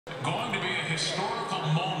historical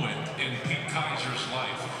moment in Pete Kaiser's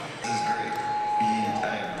life. This is great.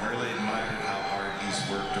 I have really admired how hard he's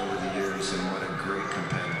worked over the years and what a great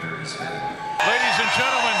competitor he's been. Ladies and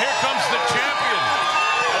gentlemen, here comes the champion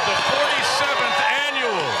of the 47th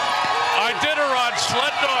annual Iditarod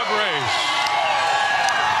sled dog race.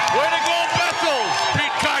 Way to go, Bethel,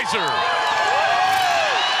 Pete Kaiser.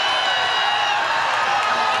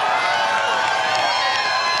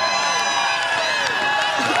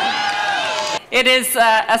 It is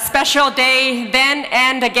a special day then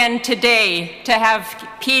and again today to have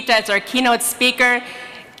Pete as our keynote speaker.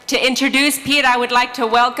 To introduce Pete, I would like to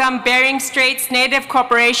welcome Bering Straits Native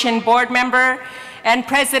Corporation board member and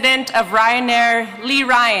president of Ryanair, Lee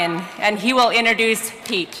Ryan, and he will introduce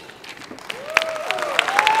Pete.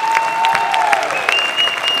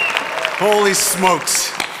 Holy smokes.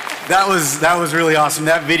 That was really awesome.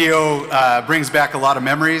 That video brings back a lot of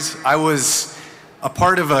memories. I was a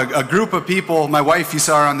part of a group of people. My wife, you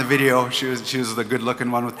saw her on the video. She was the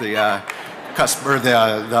good-looking one with the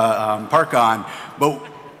parka on. But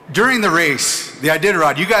during the race, the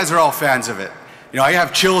Iditarod, you guys are all fans of it. You know, I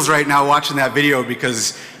have chills right now watching that video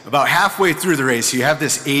because about halfway through the race, you have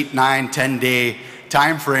this 8, 9, 10-day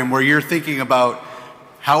time frame where you're thinking about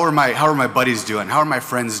how are my buddies doing? How are my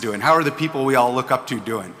friends doing? How are the people we all look up to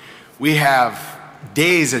doing? We have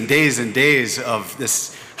days and days and days of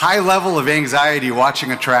this high level of anxiety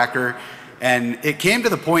watching a tracker, and it came to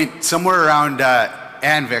the point somewhere around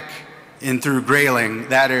Anvik in through Grayling,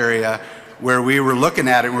 that area, where we were looking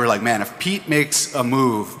at it and we were like, man, if Pete makes a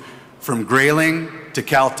move from Grayling to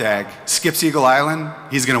Caltag, skips Eagle Island,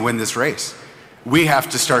 he's gonna win this race. We have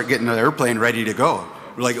to start getting the airplane ready to go.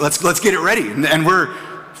 We're like, let's get it ready. And we're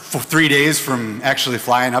 3 days from actually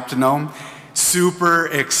flying up to Nome. Super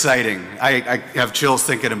exciting. I have chills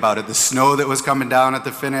thinking about it. The snow that was coming down at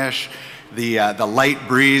the finish, the light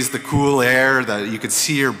breeze, the cool air, you could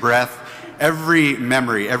see your breath. Every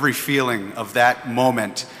memory, every feeling of that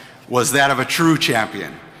moment was that of a true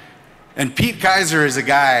champion. And Pete Kaiser is a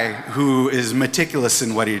guy who is meticulous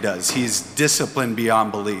in what he does. He's disciplined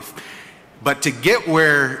beyond belief. But to get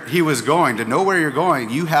where he was going, to know where you're going,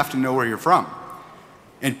 you have to know where you're from.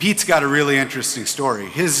 And Pete's got a really interesting story.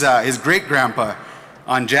 His great-grandpa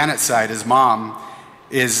on Janet's side, his mom,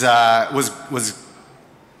 was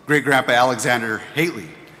great-grandpa Alexander Haley.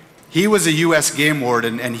 He was a U.S. game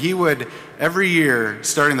warden, and he would, every year,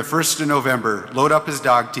 starting the 1st of November, load up his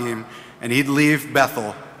dog team, and he'd leave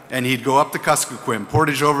Bethel, and he'd go up the Kuskokwim,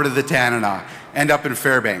 portage over to the Tanana, end up in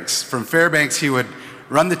Fairbanks. From Fairbanks, he would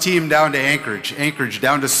run the team down to Anchorage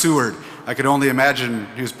down to Seward. I could only imagine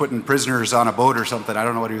he was putting prisoners on a boat or something. I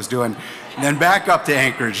don't know what he was doing. And then back up to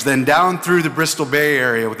Anchorage, then down through the Bristol Bay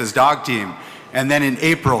area with his dog team. And then in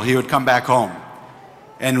April, he would come back home.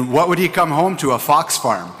 And what would he come home to? A fox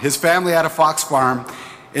farm. His family had a fox farm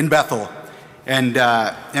in Bethel.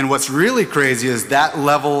 And what's really crazy is that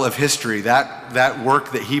level of history, that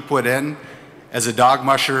work that he put in as a dog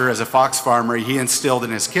musher, as a fox farmer, he instilled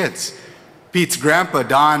in his kids. Pete's grandpa,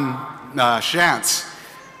 Don Shantz.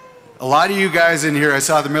 A lot of you guys in here, I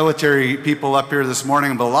saw the military people up here this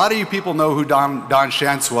morning, but a lot of you people know who Don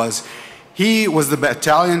Shantz was. He was the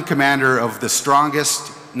battalion commander of the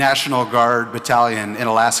strongest National Guard battalion in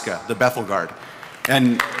Alaska, the Bethel Guard.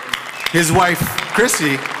 And his wife,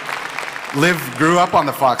 Chrissy, grew up on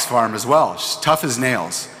the fox farm as well. She's tough as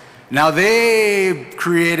nails. Now they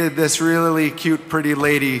created this really cute, pretty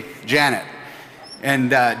lady, Janet. And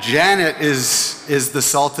Janet is the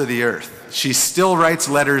salt of the earth. She still writes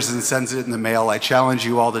letters and sends it in the mail. I challenge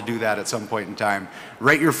you all to do that at some point in time.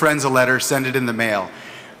 Write your friends a letter, send it in the mail.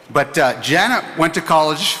 But Janet went to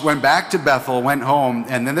college, went back to Bethel, went home,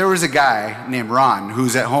 and then there was a guy named Ron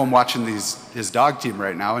who's at home watching his dog team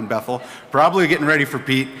right now in Bethel, probably getting ready for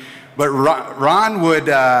Pete. But Ron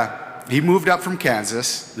he moved up from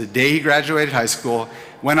Kansas the day he graduated high school,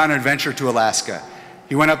 went on an adventure to Alaska.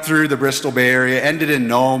 He went up through the Bristol Bay area, ended in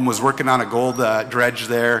Nome, was working on a gold dredge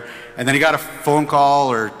there, and then he got a phone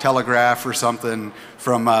call or telegraph or something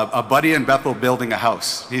from a buddy in Bethel building a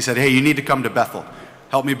house. He said, hey, you need to come to Bethel.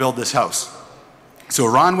 Help me build this house. So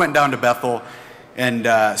Ron went down to Bethel and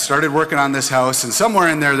started working on this house, and somewhere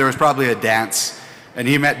in there was probably a dance, and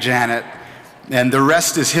he met Janet, and the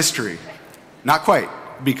rest is history. Not quite,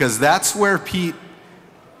 because that's where Pete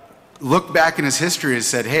looked back in his history and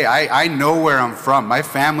said, hey, I know where I'm from. My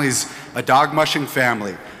family's a dog mushing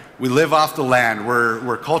family. We live off the land.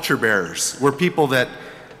 We're culture bearers. We're people that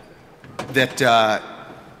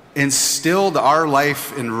instilled our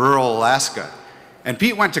life in rural Alaska. And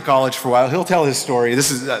Pete went to college for a while. He'll tell his story.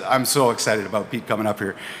 I'm so excited about Pete coming up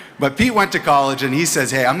here. But Pete went to college and he says,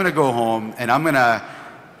 hey, I'm gonna go home and I'm gonna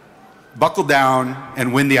buckle down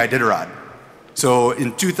and win the Iditarod. So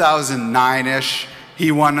in 2009-ish,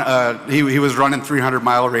 he won. He was running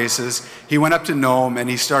 300-mile races. He went up to Nome and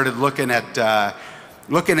he started looking at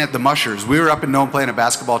the mushers. We were up in Nome playing a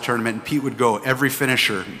basketball tournament, and Pete would go every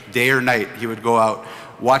finisher, day or night. He would go out,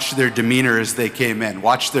 watch their demeanor as they came in,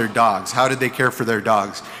 watch their dogs. How did they care for their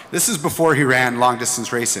dogs? This is before he ran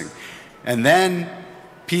long-distance racing. And then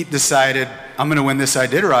Pete decided, I'm going to win this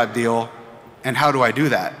Iditarod deal, and how do I do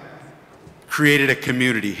that? Created a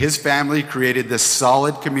community. His family created this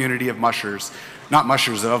solid community of mushers, not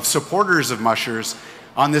mushers, of supporters of mushers,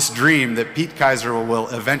 on this dream that Pete Kaiser will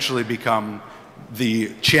eventually become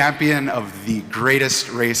the champion of the greatest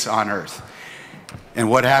race on earth. And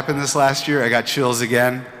what happened this last year? I got chills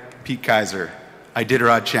again. Pete Kaiser,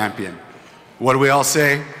 Iditarod champion. What do we all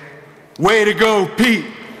say? Way to go, Pete!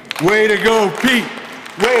 Way to go, Pete!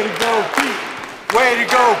 Way to go, Pete! Way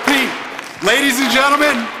to go, Pete! Ladies and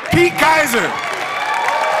gentlemen, Pete Kaiser!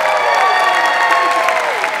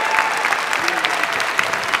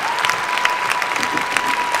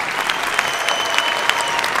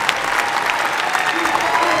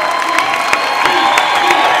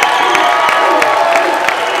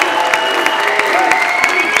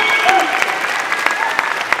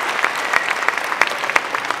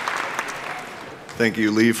 Thank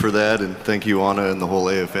you, Lee, for that, and thank you, Anna, and the whole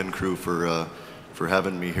AFN crew for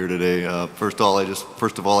having me here today. First of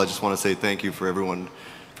all, I just want to say thank you for everyone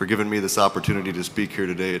for giving me this opportunity to speak here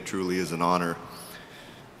today. It truly is an honor.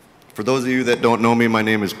 For those of you that don't know me, my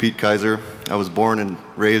name is Pete Kaiser. I was born and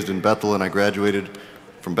raised in Bethel, and I graduated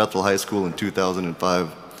from Bethel High School in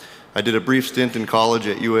 2005. I did a brief stint in college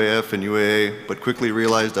at UAF and UAA, but quickly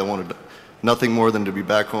realized I wanted nothing more than to be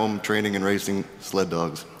back home training and racing sled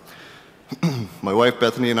dogs. My wife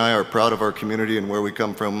Bethany and I are proud of our community and where we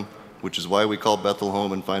come from, which is why we call Bethel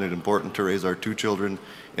home and find it important to raise our 2 children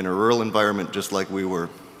in a rural environment just like we were.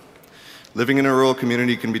 Living in a rural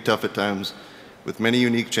community can be tough at times, with many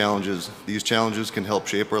unique challenges. These challenges can help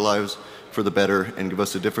shape our lives for the better and give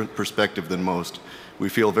us a different perspective than most. We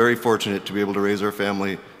feel very fortunate to be able to raise our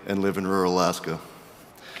family and live in rural Alaska.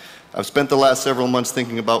 I've spent the last several months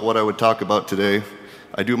thinking about what I would talk about today.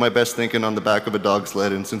 I do my best thinking on the back of a dog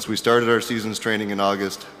sled, and since we started our season's training in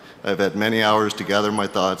August, I've had many hours to gather my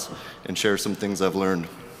thoughts and share some things I've learned.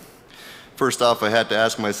 First off, I had to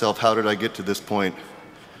ask myself, how did I get to this point?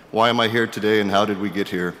 Why am I here today, and how did we get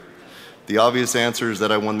here? The obvious answer is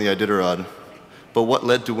that I won the Iditarod. But what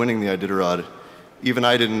led to winning the Iditarod? Even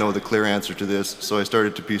I didn't know the clear answer to this, so I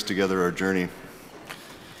started to piece together our journey.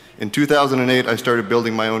 In 2008, I started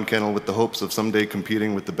building my own kennel with the hopes of someday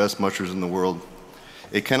competing with the best mushers in the world.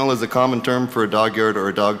 A kennel is a common term for a dog yard or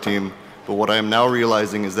a dog team, but what I am now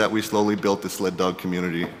realizing is that we slowly built a sled dog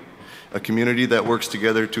community. A community that works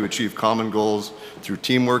together to achieve common goals through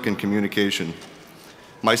teamwork and communication.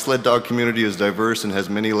 My sled dog community is diverse and has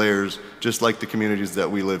many layers, just like the communities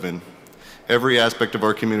that we live in. Every aspect of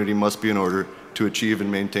our community must be in order to achieve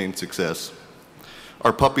and maintain success.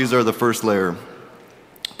 Our puppies are the first layer.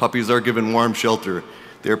 Puppies are given warm shelter.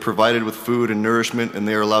 They are provided with food and nourishment, and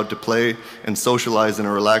they are allowed to play and socialize in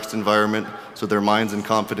a relaxed environment so their minds and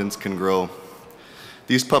confidence can grow.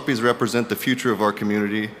 These puppies represent the future of our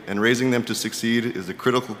community, and raising them to succeed is a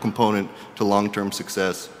critical component to long-term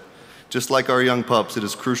success. Just like our young pups, it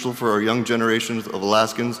is crucial for our young generations of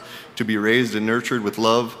Alaskans to be raised and nurtured with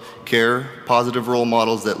love, care, positive role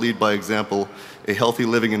models that lead by example, a healthy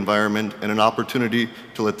living environment, and an opportunity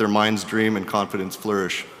to let their minds dream and confidence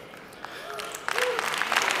flourish.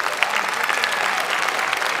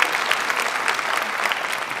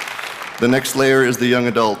 The next layer is the young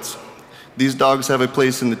adults. These dogs have a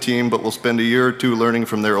place in the team, but will spend a year or 2 learning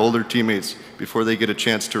from their older teammates before they get a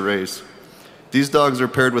chance to race. These dogs are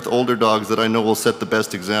paired with older dogs that I know will set the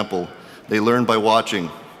best example. They learn by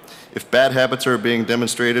watching. If bad habits are being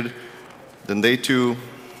demonstrated, then they too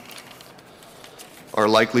are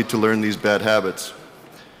likely to learn these bad habits.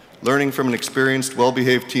 Learning from an experienced,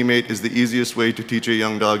 well-behaved teammate is the easiest way to teach a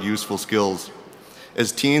young dog useful skills.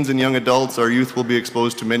 As teens and young adults, our youth will be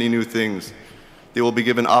exposed to many new things. They will be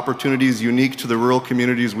given opportunities unique to the rural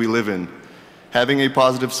communities we live in. Having a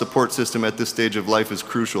positive support system at this stage of life is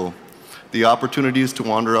crucial. The opportunities to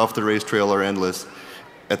wander off the race trail are endless.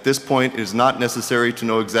 At this point, it is not necessary to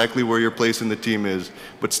know exactly where your place in the team is,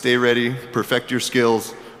 but stay ready, perfect your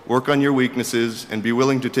skills, work on your weaknesses, and be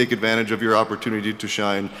willing to take advantage of your opportunity to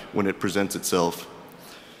shine when it presents itself.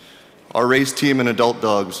 Our race team and adult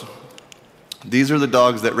dogs. These are the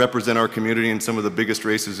dogs that represent our community in some of the biggest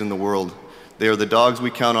races in the world. They are the dogs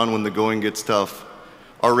we count on when the going gets tough.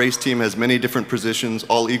 Our race team has many different positions,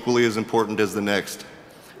 all equally as important as the next.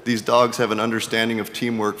 These dogs have an understanding of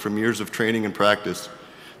teamwork from years of training and practice.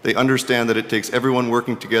 They understand that it takes everyone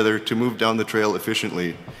working together to move down the trail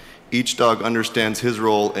efficiently. Each dog understands his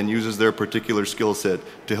role and uses their particular skill set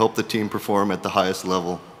to help the team perform at the highest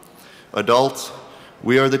level. Adults,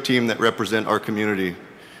 we are the team that represent our community.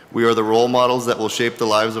 We are the role models that will shape the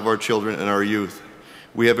lives of our children and our youth.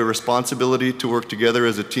 We have a responsibility to work together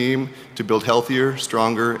as a team to build healthier,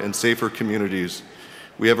 stronger, and safer communities.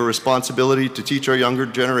 We have a responsibility to teach our younger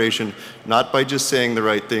generation not by just saying the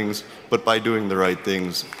right things, but by doing the right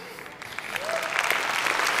things.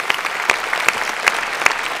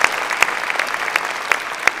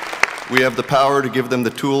 We have the power to give them the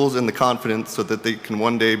tools and the confidence so that they can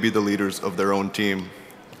one day be the leaders of their own team.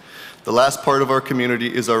 The last part of our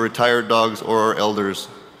community is our retired dogs or our elders.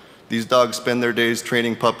 These dogs spend their days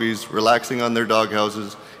training puppies, relaxing on their dog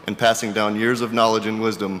houses, and passing down years of knowledge and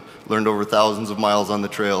wisdom learned over thousands of miles on the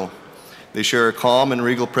trail. They share a calm and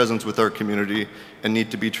regal presence with our community and need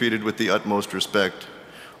to be treated with the utmost respect.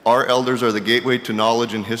 Our elders are the gateway to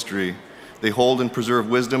knowledge and history. They hold and preserve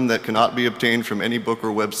wisdom that cannot be obtained from any book or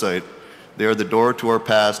website. They are the door to our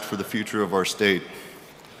past for the future of our state.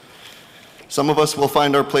 Some of us will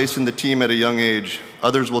find our place in the team at a young age.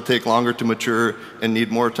 Others will take longer to mature and need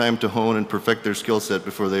more time to hone and perfect their skill set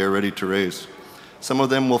before they are ready to race. Some of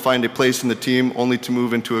them will find a place in the team only to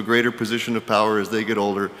move into a greater position of power as they get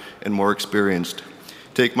older and more experienced.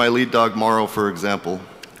 Take my lead dog, Morrow, for example.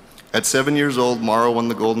 At 7 years old, Morrow won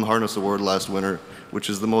the Golden Harness Award last winter, which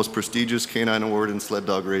is the most prestigious canine award in sled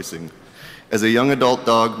dog racing. As a young adult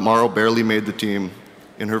dog, Morrow barely made the team.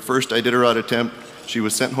 In her first Iditarod attempt, she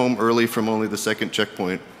was sent home early from only the second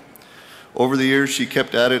checkpoint. Over the years, she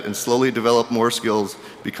kept at it and slowly developed more skills,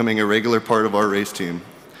 becoming a regular part of our race team.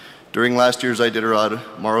 During last year's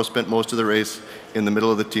Iditarod, Morrow spent most of the race in the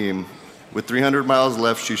middle of the team. With 300 miles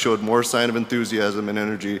left, she showed more sign of enthusiasm and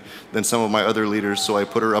energy than some of my other leaders, so I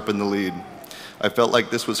put her up in the lead. I felt like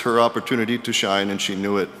this was her opportunity to shine, and she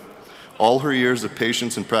knew it. All her years of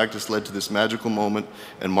patience and practice led to this magical moment,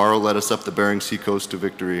 and Morrow led us up the Bering Sea coast to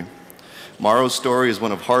victory. Morrow's story is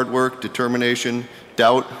one of hard work, determination,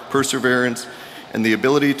 doubt, perseverance, and the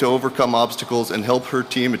ability to overcome obstacles and help her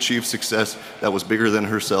team achieve success that was bigger than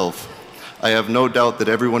herself. I have no doubt that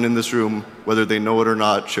everyone in this room, whether they know it or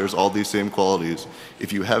not, shares all these same qualities.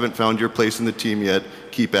 If you haven't found your place in the team yet,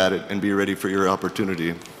 keep at it and be ready for your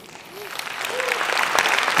opportunity.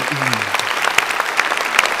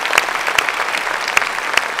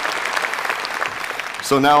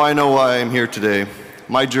 So now I know why I'm here today.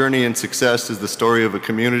 My journey and success is the story of a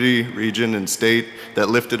community, region, and state that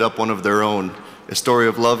lifted up one of their own. A story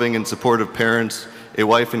of loving and supportive parents, a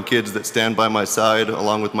wife and kids that stand by my side,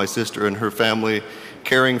 along with my sister and her family,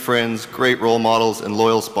 caring friends, great role models, and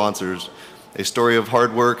loyal sponsors. A story of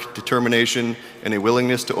hard work, determination, and a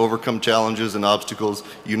willingness to overcome challenges and obstacles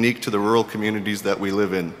unique to the rural communities that we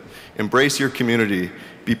live in. Embrace your community.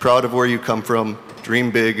 Be proud of where you come from.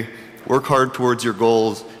 Dream big. Work hard towards your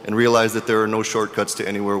goals and realize that there are no shortcuts to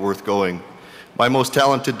anywhere worth going. My most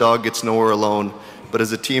talented dog gets nowhere alone, but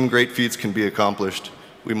as a team, great feats can be accomplished.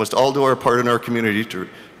 We must all do our part in our community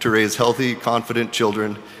to raise healthy, confident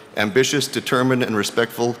children, ambitious, determined, and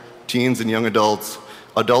respectful teens and young adults,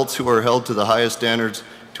 adults who are held to the highest standards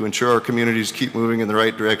to ensure our communities keep moving in the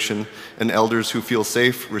right direction, and elders who feel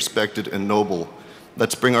safe, respected, and noble.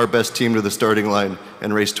 Let's bring our best team to the starting line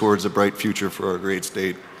and race towards a bright future for our great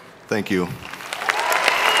state. Thank you.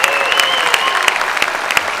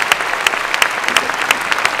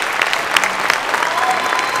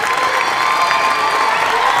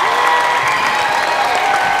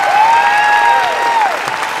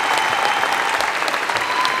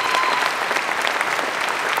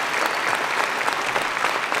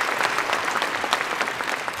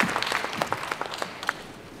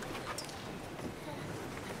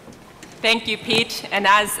 Thank you, Pete. And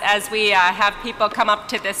as we have people come up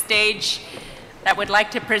to the stage that would like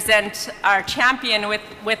to present our champion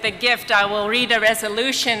with a gift, I will read a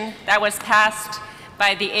resolution that was passed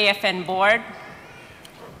by the AFN board.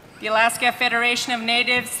 The Alaska Federation of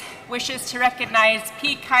Natives wishes to recognize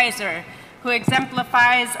Pete Kaiser, who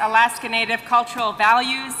exemplifies Alaska Native cultural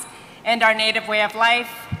values and our Native way of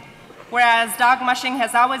life. Whereas dog mushing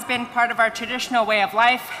has always been part of our traditional way of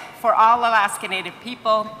life for all Alaska Native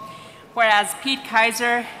people. Whereas Pete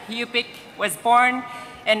Kaiser, Yupik, was born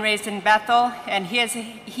and raised in Bethel, and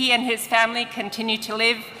he and his family continue to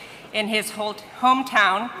live in his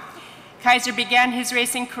hometown. Kaiser began his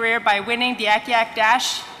racing career by winning the Akiak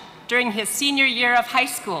Dash during his senior year of high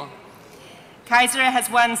school. Kaiser has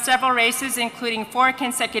won several races, including 4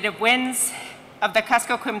 consecutive wins of the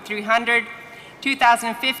Kuskokwim 300,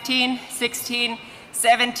 2015, 16,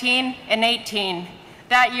 17, and 18.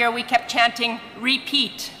 That year we kept chanting,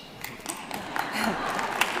 repeat.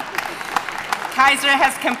 Kaiser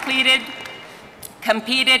has competed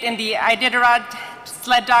in the Iditarod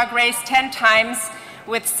sled dog race 10 times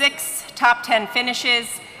with 6 top 10 finishes.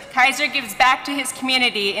 Kaiser gives back to his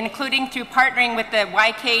community, including through partnering with the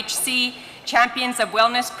YKHC Champions of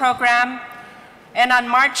Wellness program. And on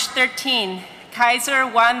March 13, Kaiser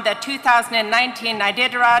won the 2019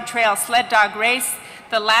 Iditarod Trail Sled Dog Race,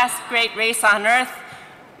 the last great race on earth,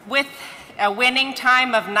 with a winning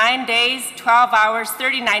time of 9 days, 12 hours,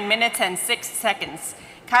 39 minutes, and 6 seconds.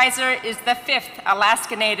 Kaiser is the 5th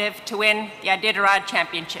Alaska native to win the Iditarod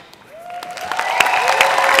Championship.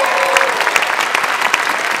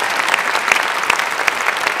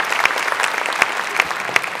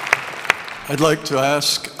 I'd like to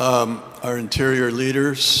ask our interior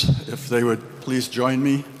leaders if they would please join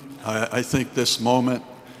me. I think this moment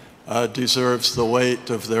deserves the weight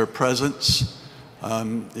of their presence.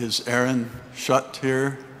 Is Aaron Schutt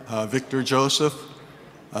here? Victor Joseph?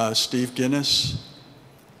 Steve Guinness?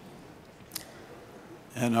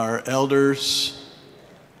 And our elders,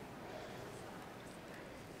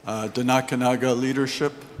 Danakanaga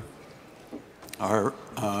leadership, our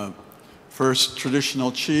first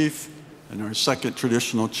traditional chief, and our second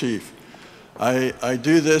traditional chief. I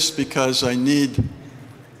do this because I need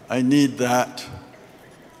that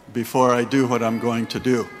before I do what I'm going to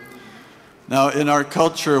do. Now, in our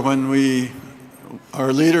culture, when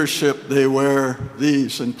our leadership, they wear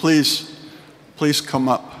these, and please come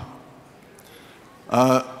up.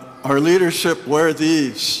 Our leadership wear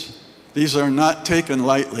these. These are not taken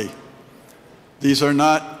lightly. These are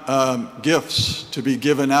not gifts to be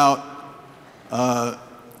given out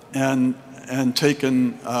and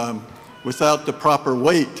taken without the proper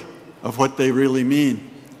weight of what they really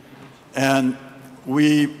mean. And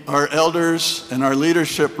our elders and our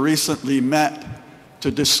leadership recently met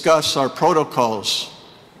to discuss our protocols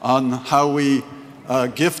on how we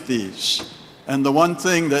gift these. And the one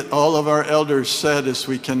thing that all of our elders said is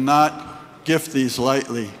we cannot gift these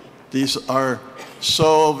lightly. These are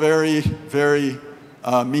so very, very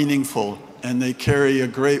meaningful, and they carry a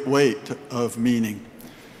great weight of meaning.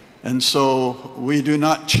 And so we do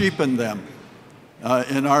not cheapen them.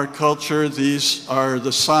 In our culture, these are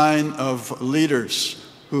the sign of leaders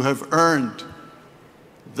who have earned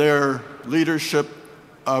their leadership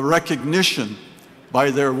recognition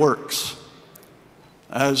by their works.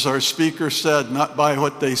 As our speaker said, not by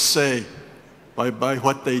what they say, by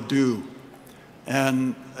what they do.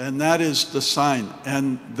 And that is the sign.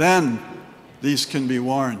 And then these can be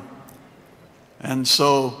worn. And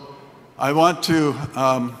so I want to,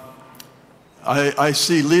 I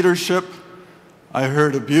see leadership. I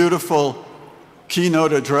heard a beautiful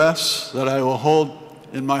keynote address that I will hold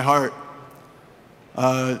in my heart.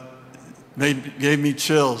 Gave me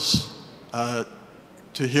chills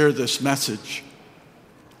to hear this message,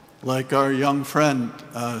 like our young friend,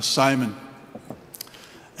 Simon.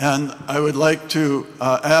 And I would like to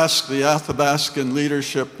ask the Athabascan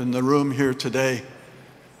leadership in the room here today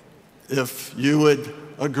if you would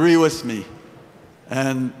agree with me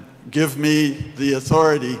and give me the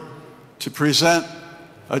authority to present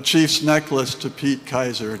a chief's necklace to Pete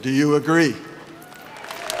Kaiser. Do you agree?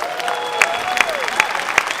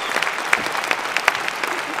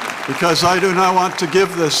 Because I do not want to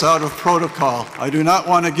give this out of protocol. I do not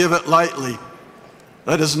want to give it lightly.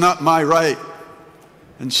 That is not my right.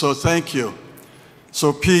 And so thank you.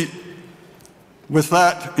 So Pete, with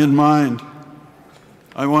that in mind,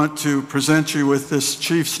 I want to present you with this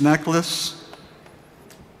chief's necklace.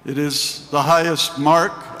 It is the highest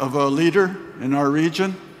mark of a leader in our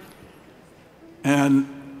region.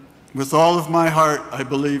 And with all of my heart, I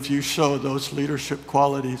believe you show those leadership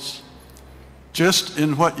qualities just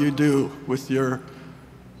in what you do with your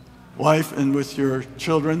wife and with your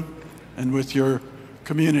children and with your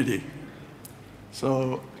community.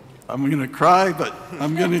 So I'm going to cry, but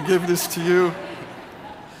I'm going to give this to you.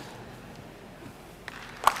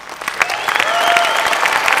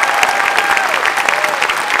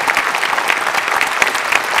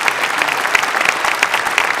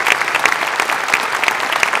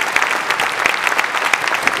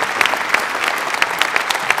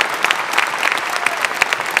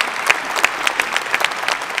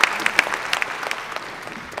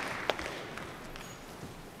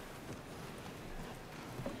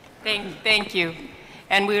 Thank you.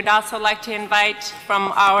 And we would also like to invite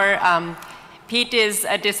from our, Pete is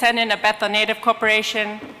a descendant of Bethel Native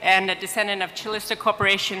Corporation and a descendant of Chilista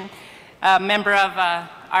Corporation, a member of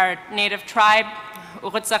our Native tribe,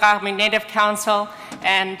 Urutsakarmi Native Council,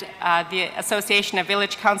 and the Association of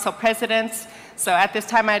Village Council Presidents. So at this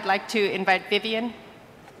time, I'd like to invite Vivian.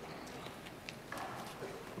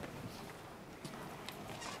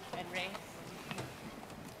 And Ray.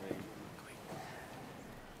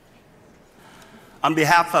 On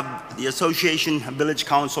behalf of the Association of Village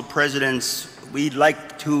Council Presidents, we'd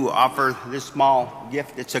like to offer this small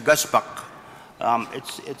gift. It's a gusbuck.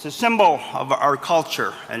 It's a symbol of our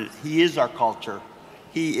culture, and he is our culture.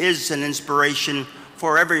 He is an inspiration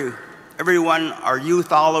for everyone, our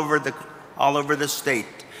youth all over the state.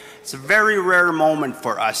 It's a very rare moment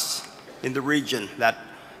for us in the region that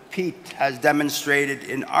Pete has demonstrated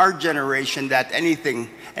in our generation that anything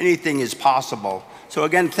is possible. So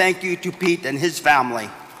again, thank you to Pete and his family,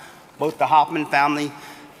 both the Hoffman family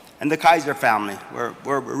and the Kaiser family.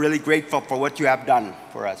 We're really grateful for what you have done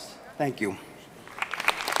for us. Thank you.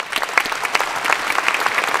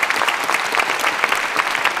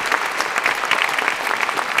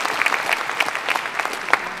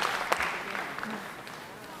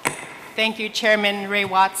 Thank you, Chairman Ray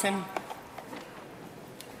Watson.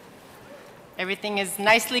 Everything is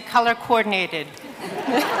nicely color coordinated.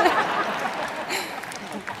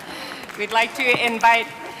 We'd like to invite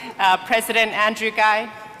President Andrew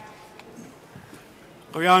Guy.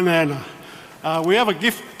 We have a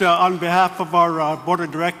gift on behalf of our board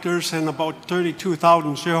of directors and about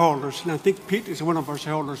 32,000 shareholders, and I think Pete is one of our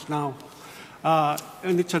shareholders now.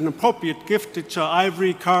 And it's an appropriate gift. It's an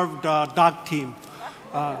ivory carved dog team.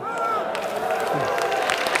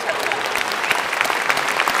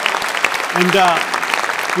 And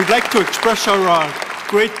we'd like to express our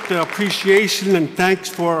great appreciation and thanks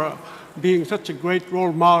for being such a great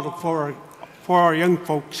role model for our young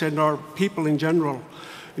folks and our people in general.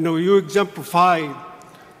 You know, you exemplify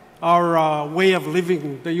our way of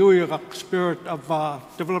living, the Uyghur spirit of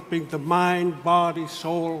developing the mind, body,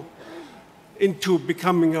 soul into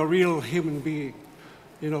becoming a real human being.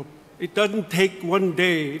 You know, it doesn't take one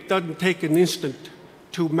day, it doesn't take an instant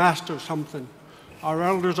to master something. Our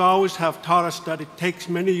elders always have taught us that it takes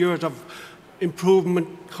many years of improvement,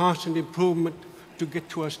 constant improvement, to get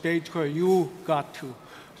to a stage where you got to.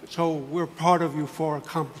 So we're proud of you for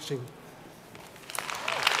accomplishing.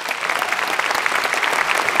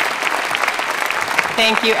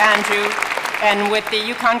 Thank you, Andrew. And with the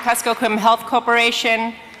Yukon-Kuskokwim Health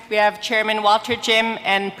Corporation, we have Chairman Walter Jim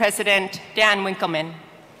and President Dan Winkleman.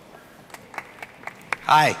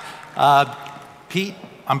 Hi. Pete,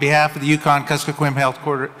 on behalf of the Yukon-Kuskokwim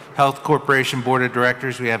Health Corporation Board of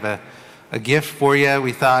Directors, we have a gift for you.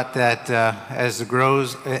 We thought that as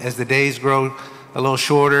the days grow a little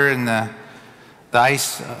shorter and the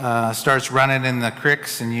ice starts running in the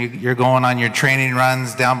creeks and you're going on your training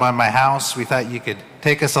runs down by my house, we thought you could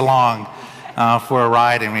take us along for a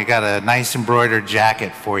ride, and we got a nice embroidered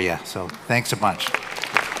jacket for you. So thanks a bunch.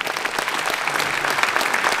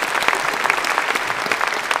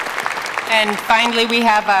 And finally, we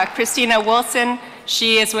have Christina Wilson.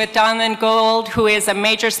 She is with Donlin Gold, who is a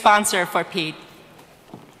major sponsor for Pete.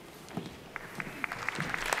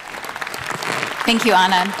 Thank you,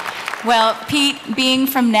 Anna. Well, Pete, being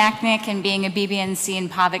from Naknek and being a BB&C and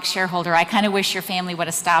Pavik shareholder, I kind of wish your family would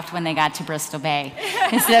have stopped when they got to Bristol Bay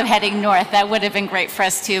instead of heading north. That would have been great for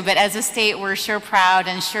us too. But as a state, we're sure proud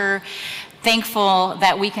and sure thankful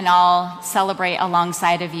that we can all celebrate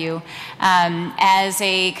alongside of you. As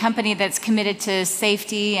a company that's committed to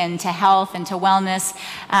safety and to health and to wellness,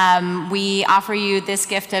 we offer you this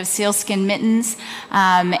gift of sealskin mittens,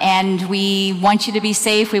 and we want you to be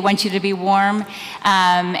safe, we want you to be warm,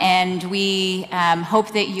 and we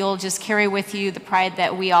hope that you'll just carry with you the pride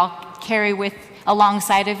that we all carry with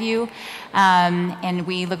alongside of you, and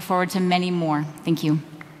we look forward to many more. Thank you.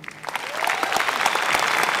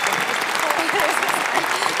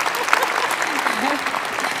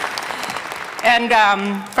 And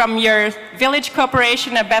from your Village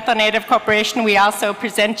Corporation, a Bethel Native Corporation, we also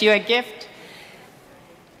present you a gift.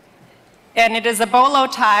 And it is a bolo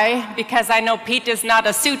tie, because I know Pete is not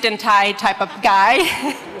a suit and tie type of guy.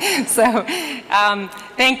 So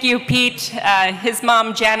thank you, Pete. His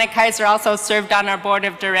mom, Janet Kaiser, also served on our board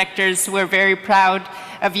of directors. We're very proud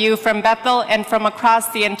of you from Bethel and from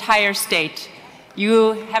across the entire state.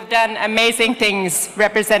 You have done amazing things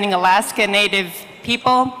representing Alaska Native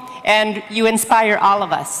people, and you inspire all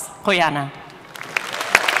of us. Koyana.